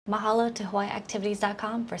Mahalo to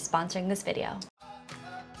HawaiiActivities.com for sponsoring this video.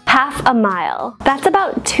 Half a mile. That's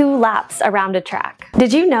about 2 laps around a track.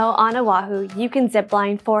 Did you know on Oahu you can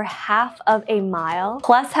zipline for half of a mile,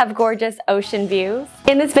 plus have gorgeous ocean views?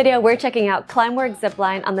 In this video, we're checking out ClimbWorks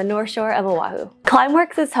Zipline on the North Shore of Oahu.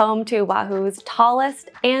 ClimbWorks is home to Oahu's tallest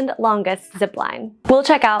and longest zipline. We'll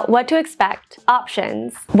check out what to expect,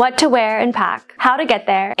 options, what to wear and pack, how to get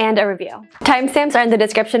there, and a review. Timestamps are in the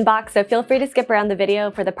description box, so feel free to skip around the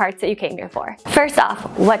video for the parts that you came here for. First off,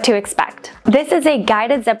 what to expect. This is a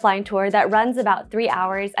guided zipline tour that runs about 3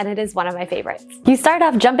 hours, and it is one of my favorites. You start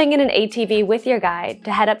off jumping in an ATV with your guide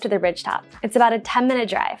to head up to the ridgetop. It's about a 10-minute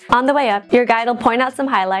drive. On the way up, your guide will point out some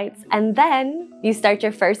highlights, and then you start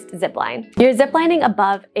your first zipline. You're ziplining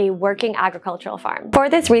above a working agricultural farm. For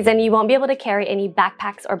this reason, you won't be able to carry any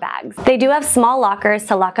backpacks or bags. They do have small lockers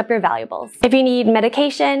to lock up your valuables. If you need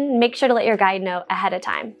medication, make sure to let your guide know ahead of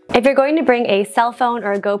time. If you're going to bring a cell phone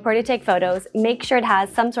or a GoPro to take photos, make sure it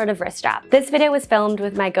has some sort of wrist strap. This video was filmed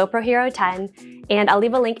with my GoPro Hero 10, and I'll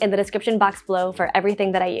leave a link in the description box below for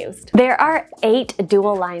everything that I used. There are 8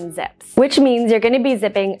 dual line zips, which means you're going to be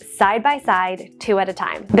zipping side by side, 2 at a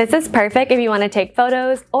time. This is perfect if you want to take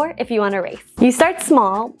photos or if you want to race. You start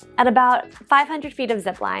small at about 500 feet of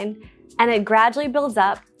zipline, and it gradually builds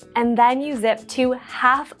up, and then you zip to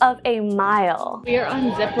half of a mile. We are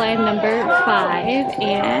on zipline number 5,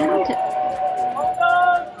 and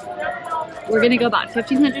we're gonna go about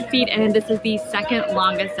 1,500 feet, and this is the second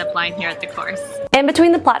longest zipline here at the course. In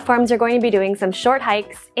between the platforms, you're going to be doing some short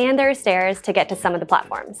hikes, and there are stairs to get to some of the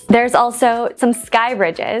platforms. There's also some sky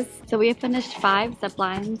bridges. So we have finished 5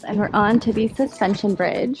 ziplines, and we're on to the suspension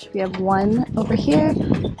bridge. We have one over here,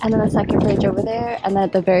 and then the second bridge over there, and then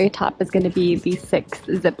at the very top is going to be the 6th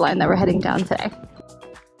zipline that we're heading down today.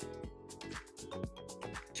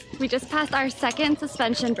 We just passed our second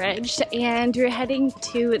suspension bridge, and we're heading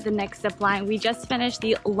to the next zip line. We just finished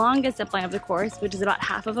the longest zip line of the course, which is about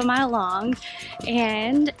half of a mile long,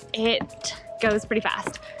 and it goes pretty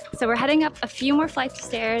fast. So we're heading up a few more flights of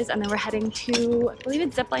stairs, and then we're heading to, I believe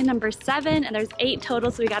it's zip line number 7, and there's 8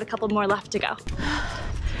 total, so we got a couple more left to go.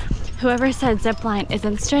 Whoever said zipline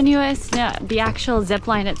isn't strenuous, no, the actual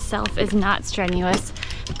zipline itself is not strenuous,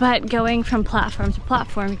 but going from platform to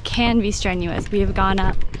platform can be strenuous. We have gone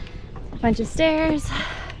up bunch of stairs.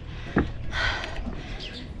 Oh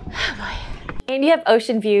boy. And you have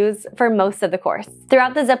ocean views for most of the course.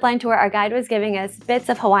 Throughout the zipline tour, our guide was giving us bits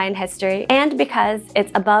of Hawaiian history, and because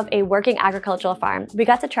it's above a working agricultural farm, we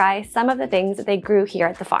got to try some of the things that they grew here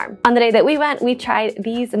at the farm. On the day that we went, we tried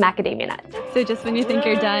these macadamia nuts. So just when you think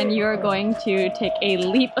you're done, you're going to take a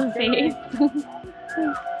leap of faith.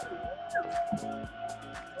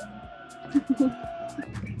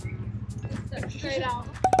 Straight out.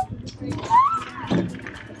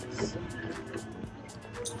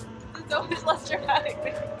 It's always less dramatic.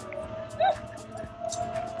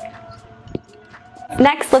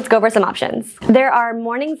 Next, let's go over some options. There are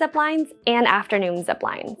morning ziplines and afternoon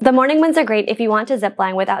ziplines. The morning ones are great if you want to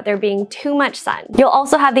zipline without there being too much sun. You'll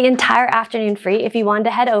also have the entire afternoon free if you want to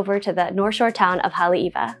head over to the North Shore town of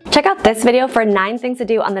Haleiwa. Check out this video for 9 things to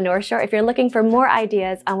do on the North Shore if you're looking for more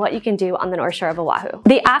ideas on what you can do on the North Shore of Oahu.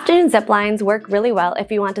 The afternoon ziplines work really well if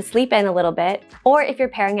you want to sleep in a little bit, or if you're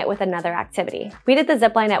pairing it with another activity. We did the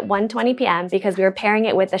zipline at 1:20 p.m. because we were pairing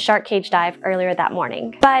it with the shark cage dive earlier that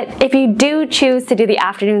morning. But if you do choose to do the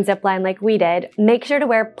afternoon zipline like we did, make sure to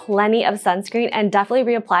wear plenty of sunscreen and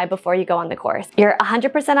definitely reapply before you go on the course. You're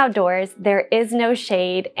 100% outdoors, there is no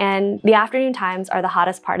shade, and the afternoon times are the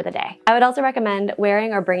hottest part of the day. I would also recommend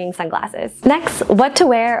wearing or bringing sunglasses. Next, what to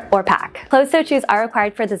wear or pack. Clothes to choose are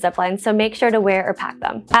required for the zipline, so make sure to wear or pack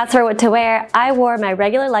them. As for what to wear, I wore my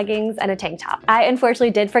regular leggings and a tank top. I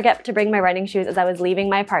unfortunately did forget to bring my running shoes as I was leaving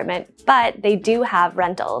my apartment, but they do have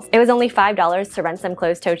rentals. It was only $5 to rent some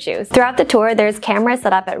closed-toed shoes. Throughout the tour, there's cameras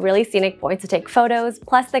set up at really scenic points to take photos,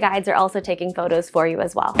 plus the guides are also taking photos for you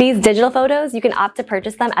as well. These digital photos, you can opt to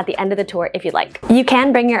purchase them at the end of the tour if you'd like. You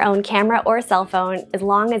can bring your own camera or cell phone as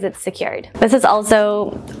long as it's secured. This is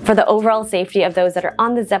also for the overall safety of those that are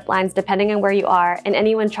on the zip lines depending on where you are, and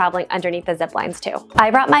anyone traveling underneath the zip lines too.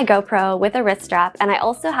 I brought my GoPro with a wrist strap, and I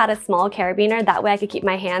also had a small carabiner, that way I could keep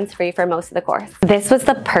my hands free for most of the course. This was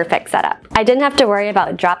the perfect setup. I didn't have to worry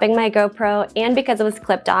about dropping my GoPro, and because it was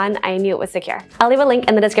clipped on, I knew it was secure. I'll leave a link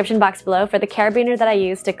in the description box below for the carabiner that I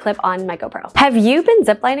used to clip on my GoPro. Have you been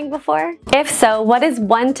ziplining before? If so, what is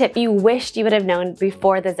one tip you wished you would have known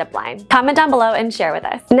before the zipline? Comment down below and share with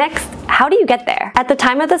us. Next, how do you get there? At the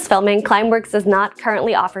time of this filming, ClimbWorks does not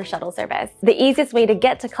currently offer shuttle service. The easiest way to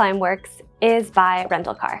get to ClimbWorks is by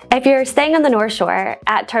rental car. If you're staying on the North Shore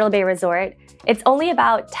at Turtle Bay Resort, it's only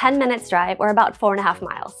about 10 minutes drive or about 4.5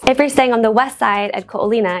 miles. If you're staying on the west side at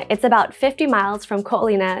Ko'olina, it's about 50 miles from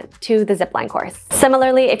Ko'olina to the zipline course.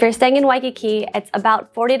 Similarly, if you're staying in Waikiki, it's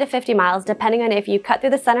about 40 to 50 miles depending on if you cut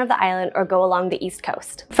through the center of the island or go along the east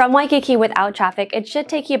coast. From Waikiki without traffic, it should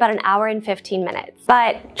take you about an hour and 15 minutes.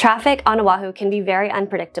 But traffic on Oahu can be very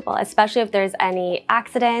unpredictable, especially if there's any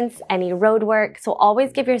accidents, any road work, so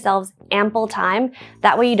always give yourselves ample time.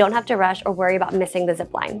 That way you don't have to rush or worry about missing the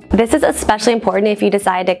zipline. This is especially important if you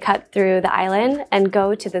decide to cut through the island and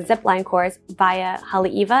go to the zipline course via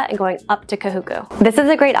Haleiwa and going up to Kahuku. This is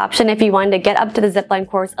a great option if you wanted to get up to the zipline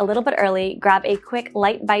course a little bit early, grab a quick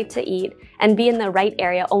light bite to eat, and be in the right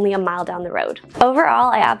area only a mile down the road.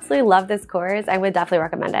 Overall, I absolutely love this course. I would definitely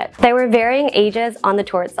recommend it. There were varying ages on the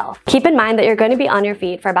tour itself. Keep in mind that you're going to be on your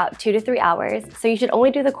feet for about 2 to 3 hours, so you should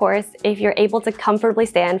only do the course if you're able to comfortably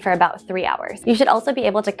stand for about 3 hours. You should also be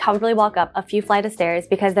able to comfortably walk up a few flights of stairs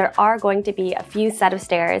because there are going to be a few set of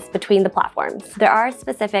stairs between the platforms. There are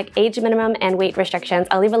specific age minimum and weight restrictions.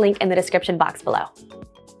 I'll leave a link in the description box below.